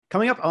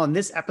Coming up on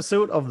this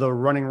episode of the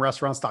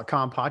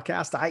RunningRestaurants.com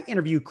podcast, I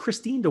interview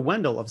Christine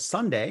DeWendel of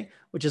Sunday,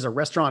 which is a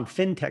restaurant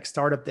fintech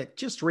startup that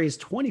just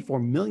raised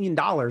 $24 million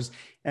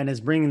and is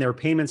bringing their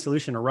payment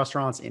solution to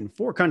restaurants in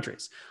 4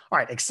 countries. All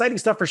right, exciting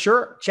stuff for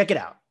sure. Check it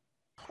out.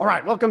 All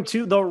right, welcome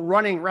to the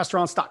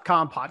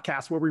RunningRestaurants.com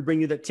podcast, where we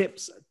bring you the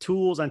tips,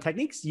 tools, and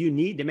techniques you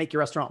need to make your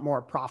restaurant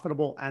more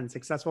profitable and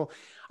successful.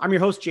 I'm your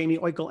host, Jamie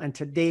Oikel, and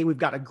today we've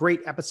got a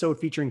great episode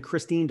featuring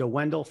Christine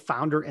DeWendel,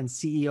 founder and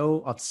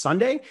CEO of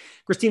Sunday.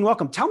 Christine,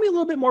 welcome. Tell me a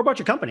little bit more about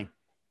your company.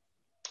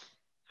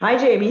 Hi,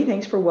 Jamie.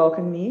 Thanks for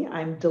welcoming me.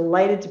 I'm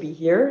delighted to be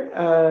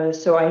here.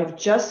 So I have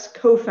just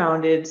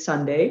co-founded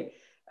Sunday,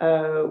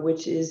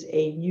 which is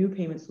a new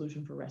payment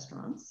solution for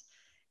restaurants.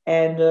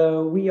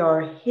 And we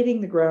are hitting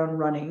the ground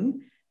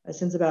running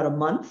since about a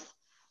month.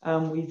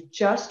 We've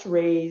just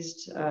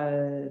raised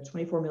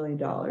 $24 million,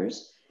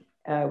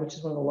 which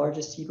is one of the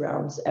largest seed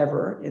rounds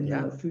ever in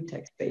the food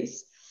tech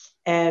space.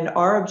 And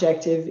our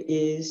objective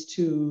is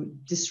to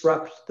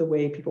disrupt the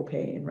way people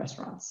pay in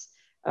restaurants.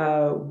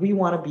 We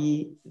want to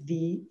be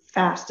the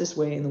fastest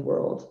way in the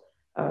world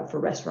for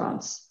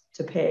restaurants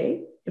to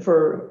pay,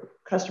 for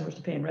customers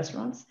to pay in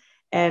restaurants.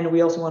 And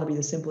we also want to be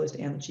the simplest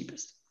and the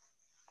cheapest.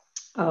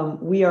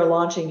 We are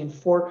launching in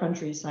 4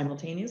 countries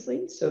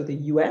simultaneously. So the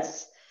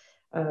US,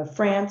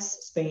 France,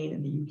 Spain,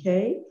 and the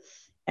UK.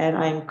 And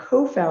I'm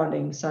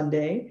co-founding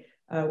Sunday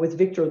with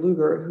Victor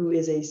Luger, who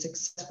is a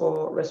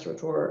successful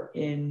restaurateur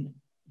in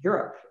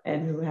Europe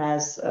and who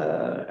has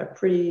a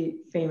pretty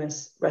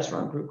famous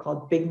restaurant group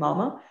called Big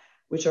Mama,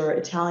 which are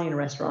Italian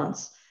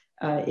restaurants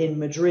in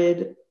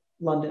Madrid,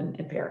 London,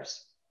 and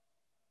Paris.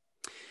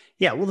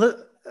 Yeah, well,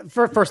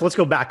 first, let's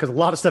go back because a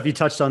lot of stuff you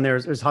touched on there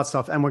is hot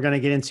stuff, and we're going to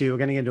get into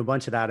a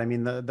bunch of that. I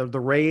mean, the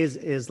raise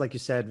is, like you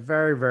said,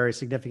 very, very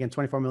significant.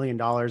 $24 million,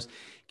 going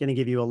to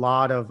give you a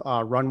lot of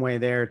runway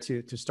there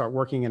to start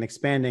working and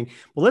expanding.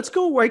 But let's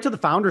go right to the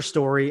founder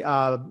story.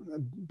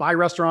 Buy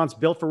restaurants,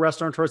 built for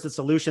restaurateurs, the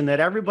solution that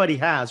everybody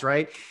has,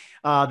 right?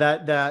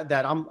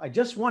 I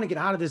just want to get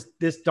out of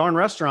this darn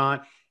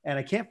restaurant, and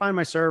I can't find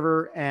my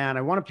server, and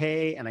I want to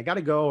pay, and I got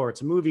to go, or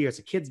it's a movie, or it's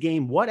a kid's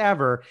game,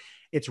 whatever.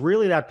 It's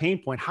really that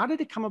pain point. How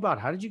did it come about?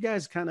 How did you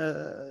guys kind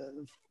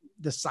of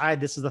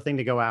decide this is the thing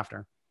to go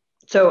after?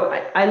 So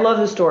I love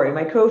the story.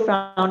 My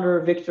co-founder,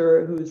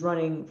 Victor, who's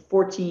running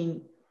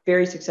 14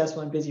 very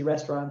successful and busy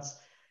restaurants,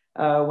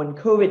 when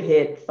COVID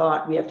hit,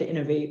 thought we have to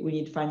innovate. We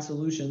need to find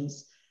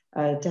solutions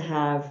to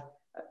have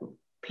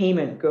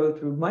payment go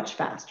through much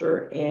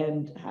faster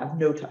and have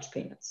no touch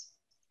payments.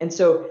 And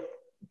so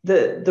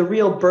the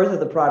real birth of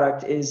the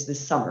product is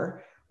this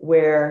summer,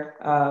 where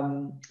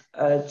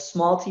a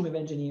small team of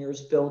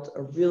engineers built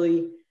a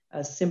really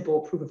simple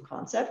proof of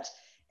concept.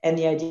 And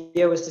the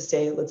idea was to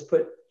say, let's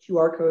put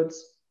QR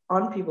codes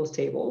on people's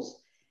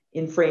tables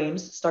in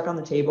frames stuck on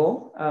the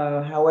table,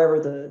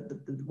 however,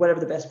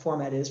 whatever the best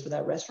format is for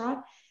that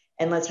restaurant.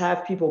 And let's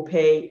have people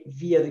pay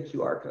via the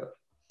QR code.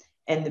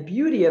 And the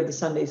beauty of the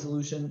Sunday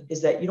solution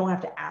is that you don't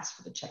have to ask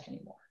for the check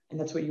anymore. And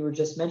that's what you were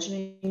just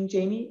mentioning,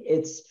 Jamie.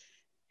 It's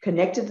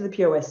connected to the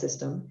POS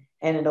system,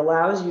 and it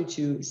allows you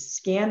to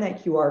scan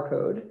that QR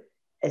code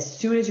as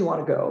soon as you want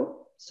to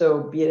go.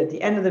 So be it at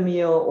the end of the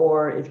meal,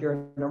 or if you're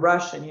in a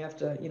rush and you have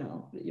to, you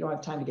don't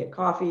have time to get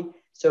coffee.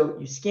 So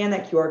you scan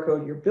that QR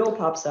code, your bill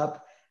pops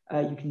up,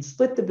 you can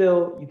split the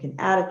bill, you can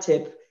add a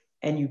tip,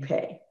 and you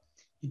pay.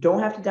 You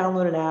don't have to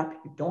download an app,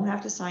 you don't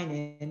have to sign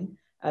in.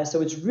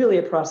 So it's really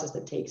a process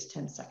that takes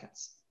 10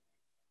 seconds.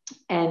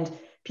 And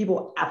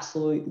people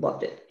absolutely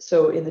loved it.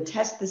 So in the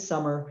test this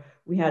summer,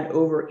 we had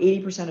over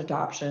 80%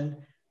 adoption,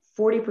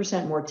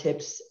 40% more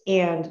tips,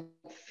 and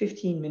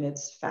 15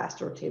 minutes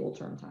faster table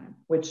turn time,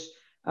 which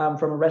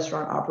from a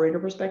restaurant operator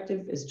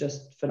perspective is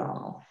just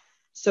phenomenal.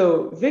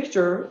 So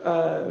Victor,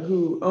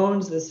 who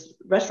owns this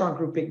restaurant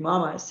group, Big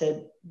Mama,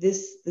 said,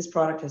 this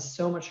product has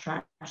so much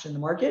traction in the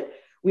market,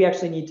 we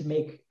actually need to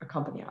make a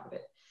company out of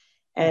it.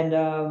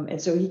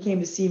 And so he came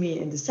to see me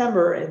in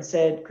December and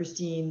said,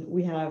 Christine,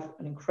 we have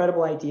an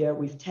incredible idea.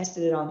 We've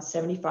tested it on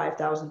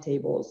 75,000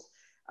 tables.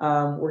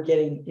 We're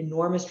getting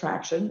enormous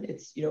traction.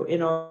 It's,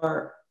 in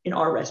our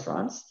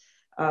restaurants,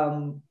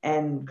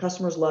 and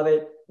customers love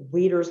it.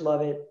 Waiters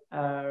love it.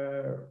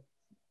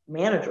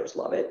 Managers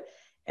love it.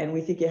 And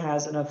we think it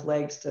has enough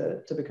legs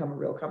to become a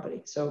real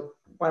company. So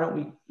why don't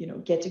we,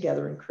 get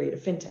together and create a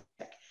fintech?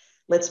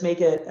 Let's make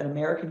it an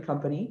American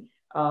company.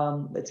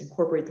 Let's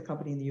incorporate the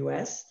company in the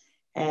US,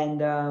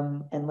 and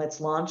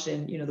let's launch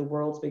in, the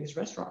world's biggest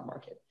restaurant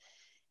market.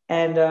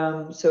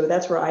 And so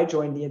that's where I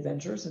joined the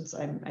adventure, since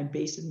I'm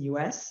based in the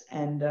US,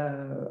 and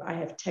I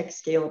have tech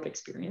scale-up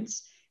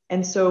experience.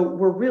 And so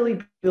we're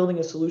really building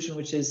a solution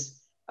which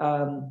is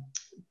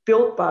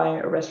built by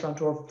a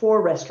restaurateur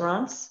for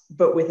restaurants,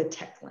 but with a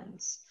tech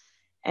lens.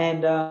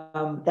 And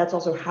that's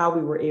also how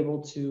we were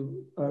able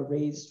to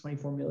raise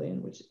 24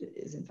 million, which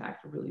is in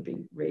fact a really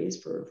big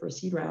raise for a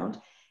seed round.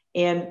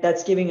 And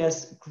that's giving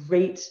us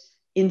great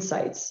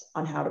insights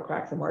on how to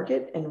crack the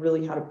market and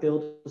really how to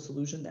build a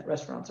solution that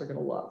restaurants are going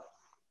to love.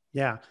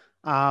 Yeah.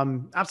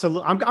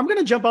 Absolutely. I'm going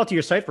to jump out to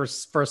your site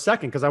for a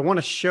second because I want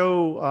to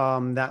show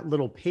that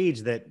little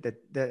page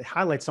that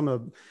highlights some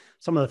of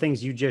the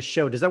things you just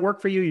showed. Does that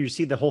work for you? You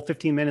see the whole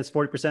 15 minutes,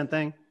 40%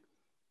 thing?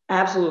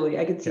 Absolutely.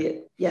 I can Yeah. see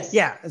it. Yes.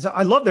 Yeah. So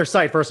I love their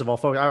site, first of all,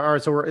 folks. All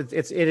right. So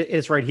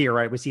it's right here,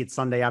 right? We see it's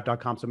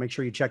sundayapp.com. So make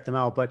sure you check them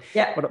out.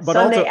 Yeah. But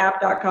also,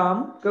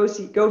 Sundayapp.com.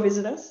 Go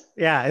visit us.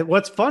 yeah,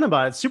 what's fun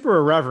about it, it's super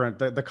irreverent.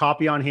 The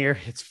copy on here,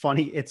 it's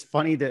funny. It's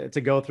funny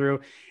to go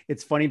through.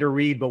 It's funny to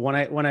read. But when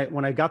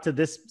I got to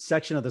this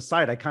section of the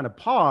site, I kind of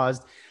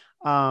paused.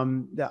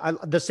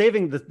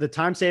 The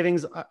time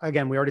savings,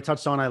 again, we already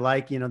touched on. I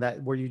like,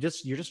 that where you're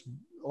just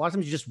a lot of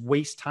times you just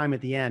waste time at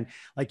the end.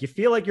 Like you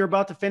feel like you're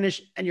about to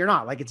finish and you're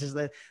not. Like it's just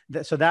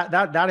so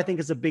that I think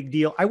is a big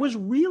deal. I was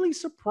really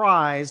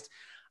surprised.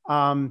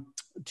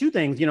 Two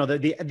things,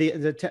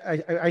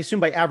 I assume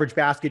by average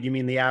basket, you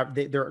mean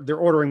they're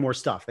ordering more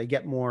stuff. They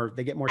get more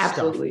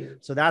Absolutely. stuff.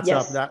 So that's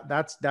Yes. up.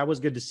 That was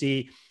good to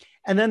see.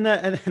 And then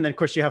of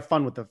course you have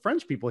fun with the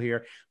French people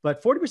here,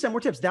 but 40%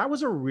 more tips. That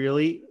was a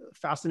really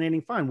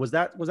fascinating find. Was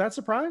that a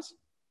surprise?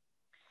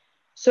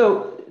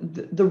 So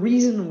the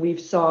reason we've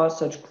saw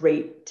such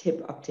great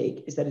tip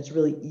uptake is that it's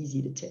really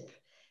easy to tip.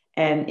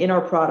 And in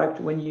our product,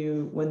 when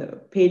the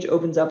page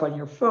opens up on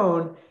your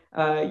phone,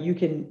 you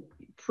can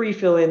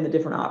pre-fill in the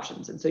different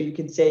options. And so you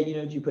can say, do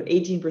you put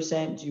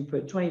 18%? Do you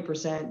put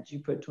 20%? Do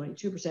you put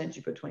 22%? Do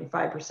you put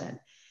 25%?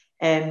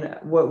 And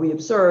what we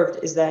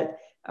observed is that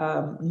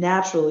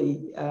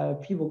naturally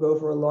people go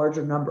for a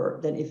larger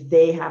number than if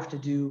they have to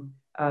do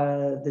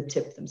the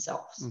tip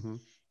themselves. Mm-hmm.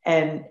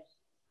 And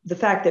the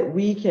fact that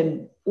we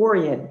can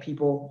orient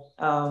people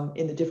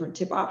in the different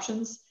tip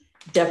options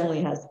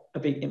definitely has a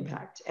big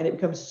impact. And it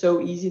becomes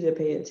so easy to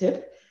pay a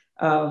tip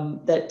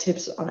that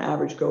tips on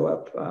average go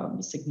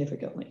up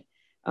significantly.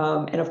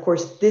 And of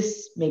course,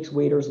 this makes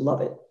waiters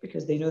love it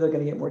because they know they're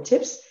going to get more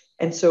tips.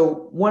 And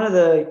so one of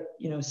the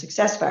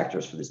success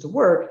factors for this to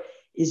work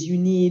is you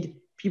need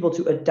people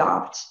to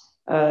adopt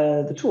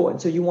the tool.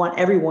 And so you want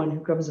everyone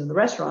who comes in the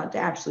restaurant to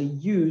actually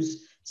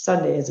use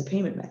Sunday as a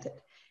payment method.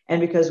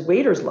 And because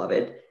waiters love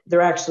it,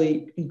 they're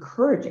actually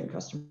encouraging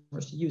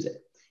customers to use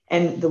it.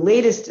 And the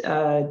latest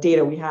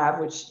data we have,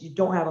 which you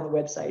don't have on the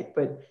website,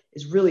 but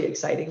is really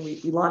exciting.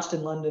 We launched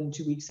in London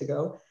 2 weeks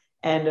ago,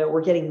 and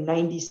we're getting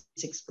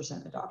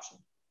 96% adoption.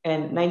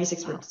 And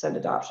 96%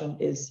 adoption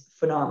is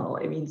phenomenal.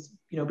 It means,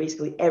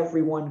 basically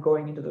everyone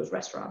going into those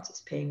restaurants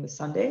is paying with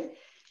Sunday.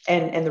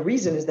 And the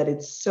reason is that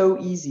it's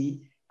so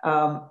easy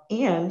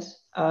and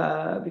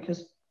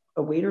because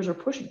waiters are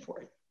pushing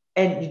for it.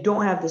 And you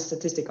don't have this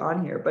statistic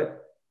on here, but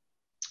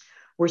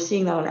we're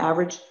seeing that on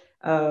average,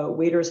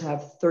 waiters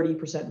have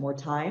 30% more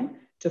time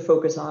to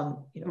focus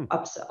on,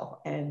 upsell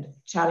and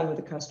chatting with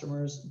the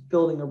customers,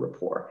 building a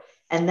rapport.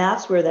 And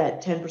that's where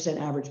that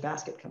 10% average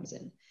basket comes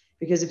in.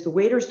 Because if the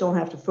waiters don't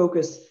have to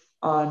focus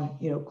on,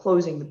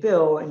 closing the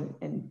bill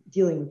and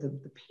dealing with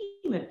the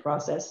payment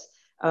process,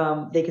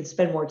 they can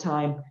spend more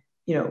time,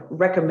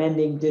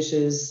 recommending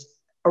dishes,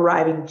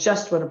 arriving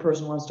just when a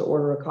person wants to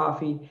order a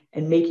coffee,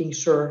 and making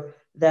sure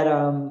that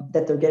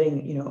that they're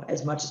getting,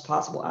 as much as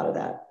possible out of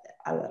that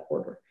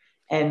order.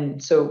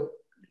 And so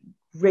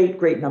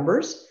great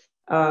numbers.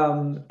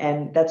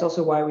 And that's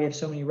also why we have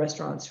so many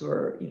restaurants who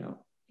are,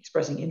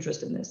 expressing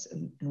interest in this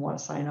and want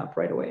to sign up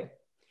right away.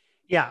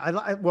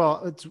 Yeah.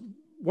 Well, it's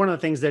one of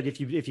the things that if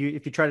you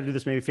try to do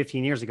this maybe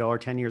 15 years ago or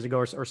 10 years ago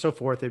or so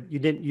forth,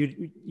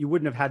 you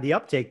wouldn't have had the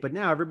uptake, but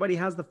now everybody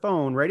has the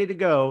phone ready to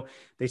go.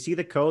 They see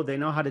the code, they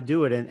know how to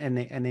do it,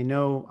 and they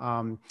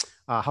know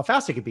how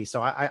fast it could be.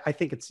 So I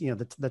think it's,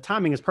 the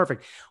timing is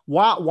perfect.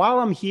 While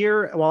I'm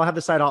here, while I have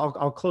the site,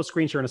 I'll close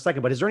screen share in a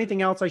second, but is there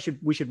anything else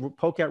we should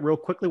poke at real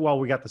quickly while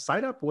we got the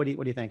site up? What do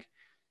you think?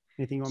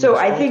 Anything you want So me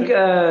to I think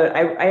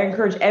I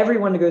encourage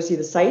everyone to go see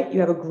the site. You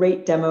have a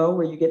great demo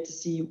where you get to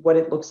see what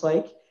it looks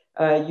like.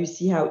 You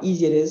see how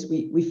easy it is.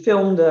 We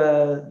filmed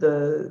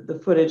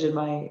the footage in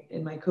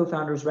my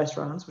co-founders'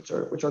 restaurants, which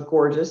are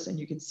gorgeous, and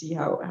you can see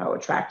how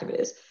attractive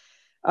it is.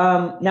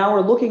 Now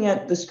we're looking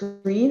at the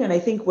screen, and I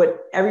think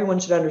what everyone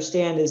should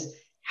understand is,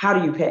 how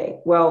do you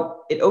pay?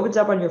 Well, it opens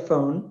up on your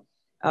phone.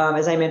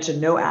 As I mentioned,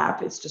 no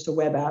app. It's just a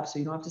web app, so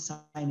you don't have to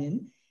sign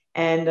in.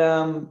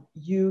 And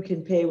you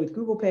can pay with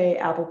Google Pay,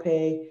 Apple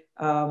Pay,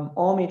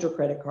 all major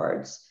credit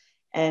cards.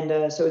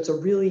 And so it's a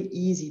really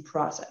easy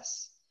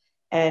process.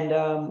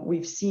 And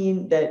we've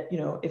seen that,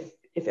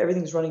 if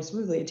everything's running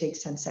smoothly, it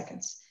takes 10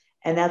 seconds.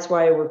 And that's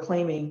why we're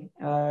claiming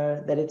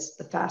that it's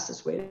the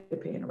fastest way to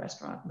pay in a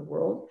restaurant in the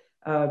world,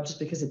 just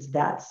because it's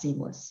that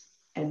seamless.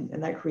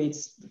 And that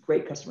creates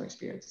great customer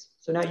experience.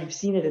 So now you've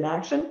seen it in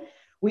action.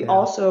 We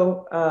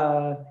also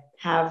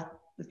have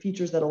the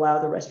features that allow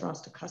the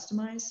restaurants to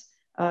customize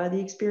the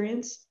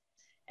experience.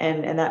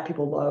 And that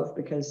people love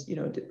because,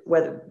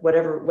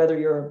 whether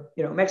you're,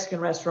 a Mexican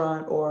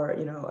restaurant or,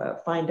 a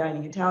fine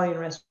dining Italian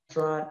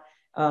restaurant,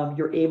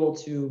 you're able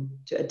to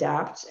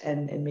adapt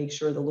and make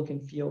sure the look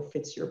and feel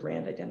fits your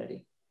brand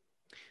identity.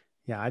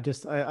 Yeah, I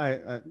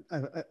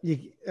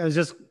was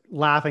just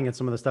laughing at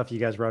some of the stuff you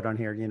guys wrote on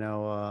here.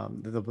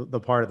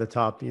 The part at the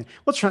top.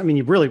 I mean,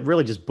 you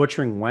really just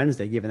butchering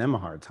Wednesday, giving them a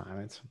hard time.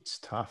 It's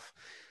tough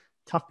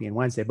being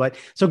Wednesday. But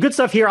so good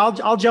stuff here.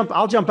 I'll jump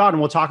out and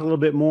we'll talk a little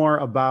bit more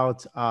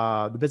about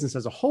the business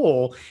as a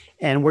whole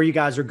and where you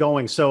guys are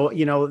going. So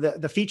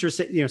the features,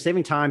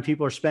 saving time,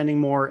 people are spending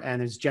more,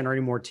 and it's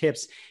generating more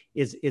tips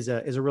is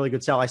a really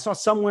good sell. I saw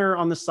somewhere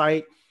on the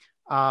site.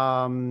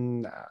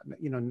 No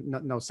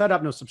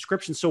setup, no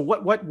subscription. So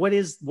what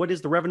is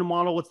the revenue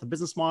model? What's the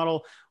business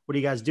model? What are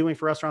you guys doing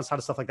for restaurants? How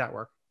does stuff like that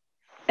work?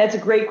 That's a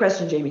great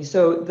question, Jamie.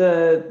 So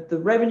the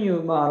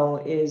revenue model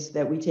is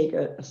that we take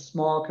a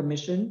small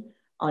commission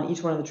on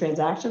each one of the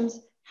transactions.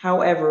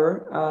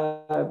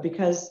 However,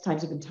 because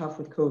times have been tough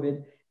with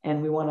COVID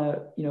and we want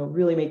to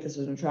really make this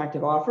an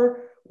attractive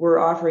offer, we're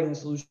offering the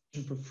solution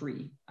for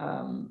free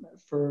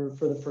for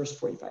the first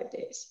 45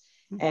 days.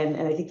 And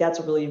I think that's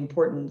a really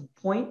important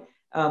point.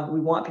 We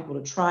want people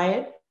to try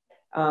it.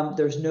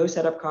 There's no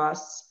setup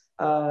costs.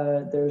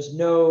 There's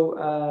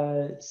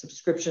no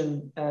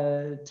subscription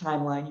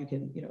timeline. You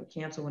can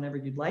cancel whenever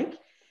you'd like.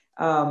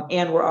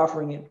 And we're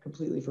offering it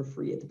completely for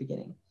free at the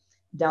beginning.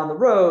 Down the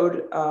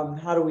road,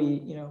 how do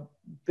we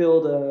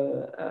build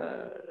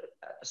a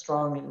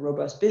strong and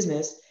robust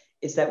business?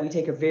 Is that we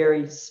take a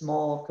very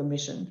small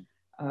commission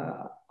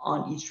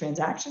on each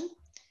transaction.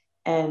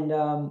 And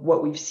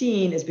what we've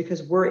seen is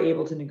because we're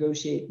able to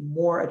negotiate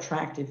more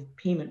attractive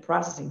payment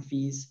processing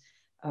fees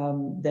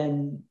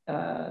than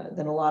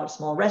a lot of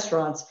small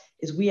restaurants,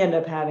 is we end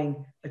up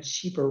having a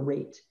cheaper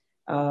rate.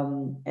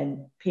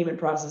 And payment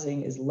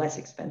processing is less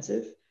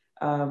expensive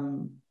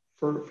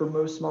for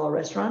most smaller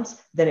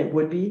restaurants than it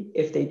would be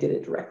if they did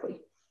it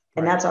directly.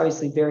 And that's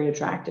obviously very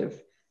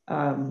attractive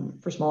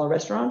for smaller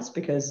restaurants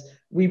because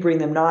we bring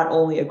them not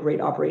only a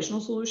great operational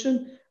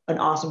solution, an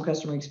awesome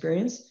customer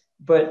experience,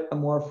 but a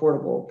more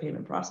affordable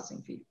payment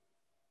processing fee.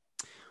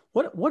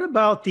 What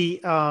about the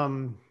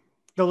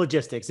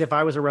logistics? If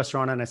I was a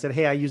restaurant and I said,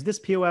 "Hey, I use this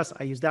POS,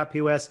 I use that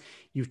POS,"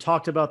 you've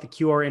talked about the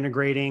QR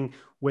integrating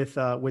with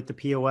the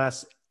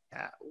POS.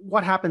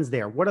 What happens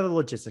there? What are the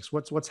logistics?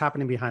 What's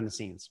happening behind the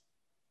scenes?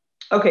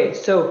 Okay,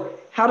 so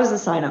how does the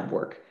sign up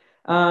work?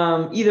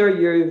 Either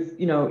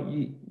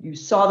you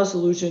saw the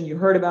solution, you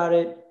heard about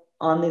it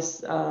on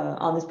this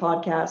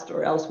podcast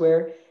or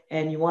elsewhere,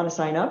 and you want to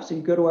sign up, so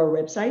you go to our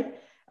website.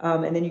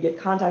 And then you get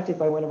contacted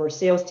by one of our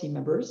sales team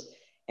members,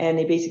 and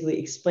they basically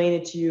explain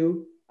it to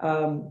you,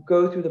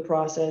 go through the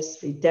process,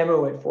 they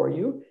demo it for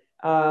you,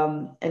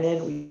 and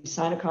then we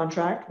sign a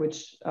contract,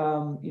 which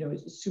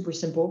is super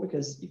simple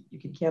because you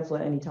can cancel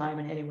at any time,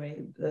 and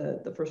anyway,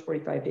 the first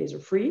 45 days are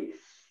free.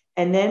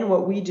 And then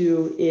what we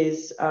do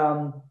is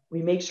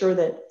we make sure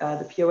that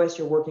the POS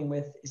you're working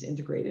with is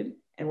integrated,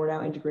 and we're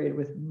now integrated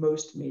with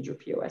most major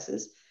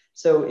POSs.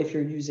 So if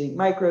you're using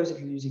Micros, if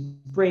you're using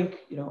Brink,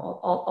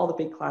 all the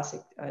big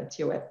classic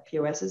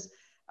POSs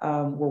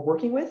we're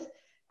working with.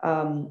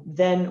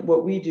 Then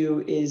what we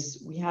do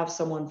is we have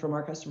someone from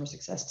our customer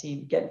success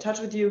team get in touch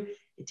with you.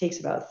 It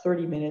takes about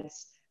 30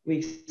 minutes. We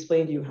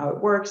explain to you how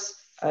it works.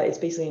 It's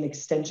basically an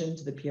extension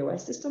to the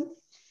POS system.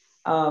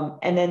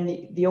 And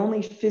then the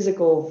only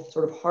physical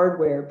sort of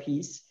hardware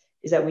piece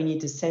is that we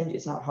need to send you,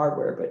 it's not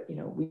hardware, but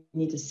we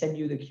need to send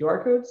you the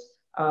QR codes.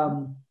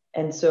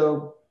 And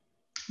so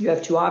you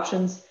have two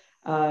options.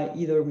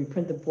 Either we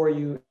print them for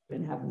you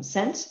and have them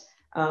sent,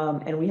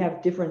 and we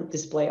have different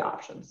display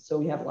options. So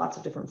we have lots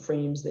of different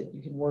frames that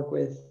you can work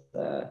with,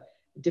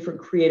 different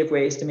creative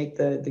ways to make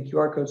the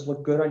QR codes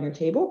look good on your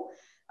table.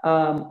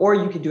 Or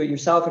you can do it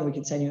yourself and we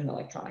can send you an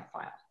electronic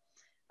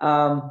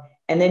file.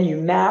 And then you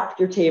map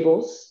your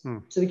tables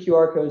to the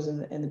QR codes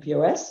and the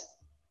POS,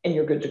 and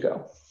you're good to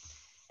go.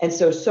 And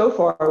so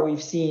far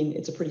we've seen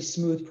it's a pretty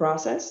smooth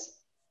process.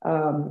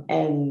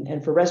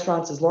 And for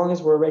restaurants, as long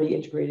as we're already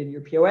integrated in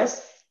your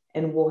POS,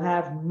 and we'll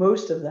have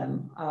most of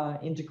them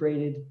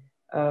integrated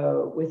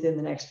within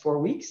the next 4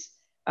 weeks,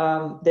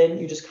 then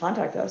you just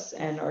contact us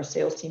and our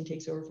sales team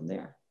takes over from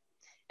there.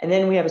 And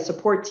then we have a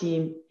support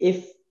team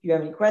if you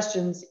have any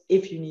questions,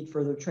 if you need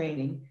further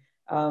training.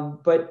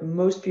 But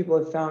most people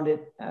have found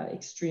it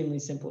extremely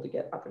simple to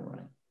get up and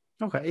running.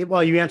 Okay.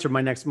 Well, you answered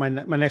my next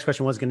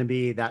question was going to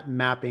be that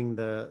mapping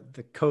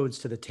the codes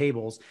to the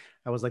tables.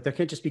 I was like, there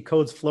can't just be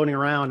codes floating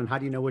around, and how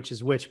do you know which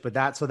is which? But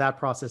that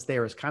process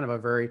there is kind of a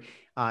very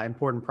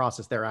important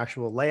process there,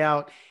 actual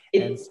layout.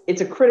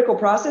 It's a critical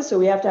process. So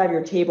we have to have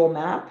your table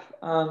map.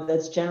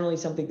 That's generally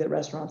something that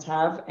restaurants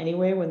have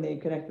anyway when they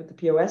connect with the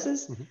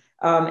POSs. Mm-hmm.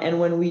 And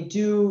when we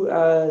do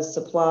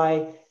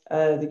supply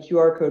the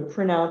QR code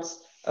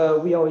printouts,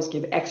 we always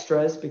give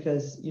extras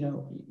because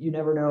you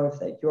never know if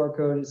that QR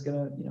code is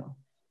going to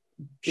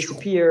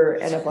disappear,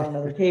 end up on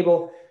another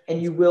table,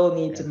 and you will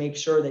need to make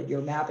sure that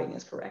your mapping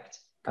is correct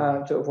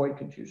to avoid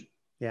confusion.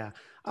 Yeah.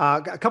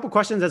 A couple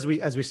questions as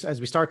we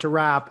start to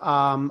wrap.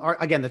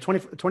 Again, the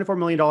 $24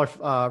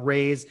 million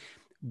raise.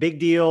 big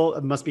deal.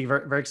 It must be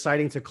very, very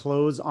exciting to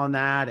close on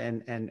that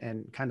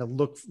and kind of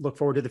look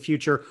forward to the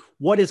future.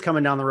 What is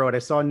coming down the road? I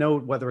saw a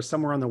note, whether it was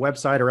somewhere on the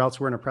website or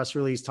elsewhere in a press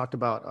release, talked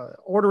about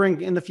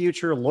ordering in the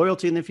future,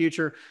 loyalty in the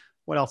future.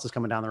 What else is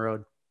coming down the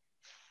road?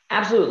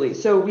 Absolutely.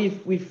 So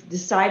we've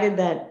decided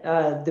that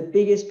the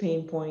biggest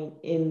pain point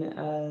in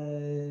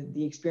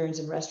the experience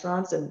in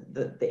restaurants and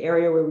the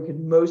area where we could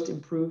most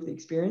improve the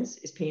experience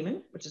is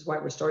payment, which is why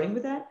we're starting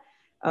with that.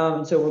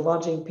 So we're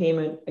launching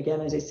payment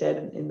again, as I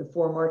said, in the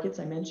 4 markets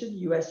I mentioned: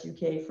 US,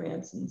 UK,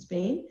 France, and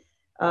Spain.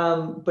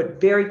 But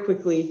very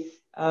quickly,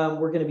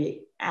 we're going to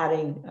be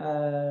adding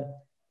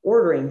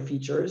ordering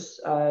features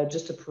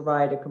just to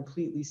provide a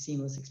completely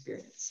seamless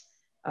experience.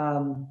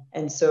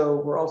 And so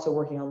we're also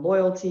working on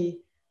loyalty.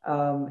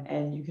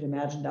 And you can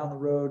imagine down the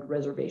road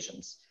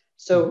reservations.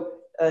 So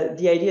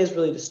the idea is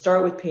really to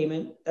start with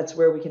payment. That's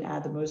where we can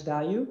add the most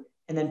value,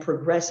 and then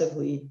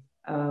progressively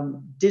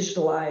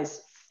digitalize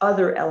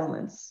other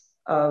elements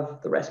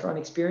of the restaurant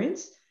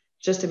experience,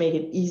 just to make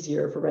it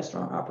easier for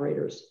restaurant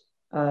operators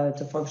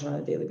to function on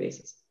a daily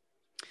basis.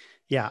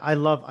 Yeah, I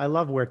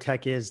love where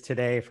tech is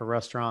today for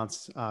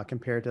restaurants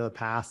compared to the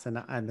past,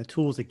 and the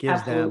tools it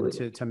gives Absolutely.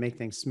 them to make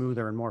things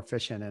smoother and more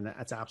efficient. And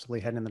that's absolutely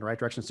heading in the right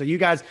direction. So you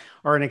guys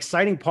are an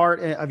exciting part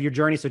of your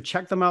journey. So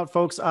check them out,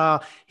 folks.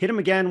 Hit them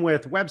again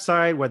with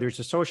website, whether it's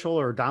a social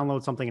or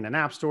download something in an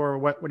app store.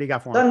 What do you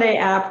got for them?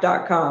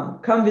 Sundayapp.com.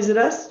 Come visit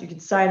us. You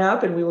can sign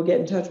up and we will get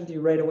in touch with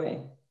you right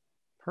away.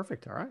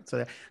 Perfect. All right.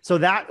 So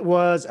that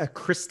was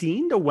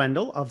Christine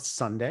DeWendel of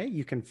Sunday.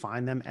 You can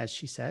find them, as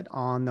she said,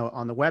 on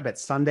the web at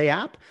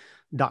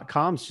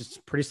sundayapp.com. It's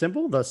just pretty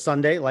simple. The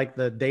Sunday, like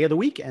the day of the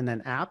week, and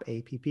then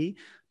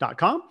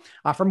app.com.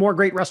 For more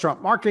great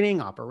restaurant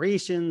marketing,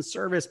 operations,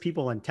 service,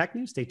 people, and tech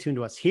news, stay tuned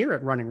to us here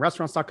at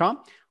runningrestaurants.com.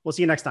 We'll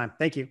see you next time.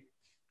 Thank you.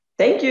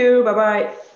 Thank you. Bye-bye.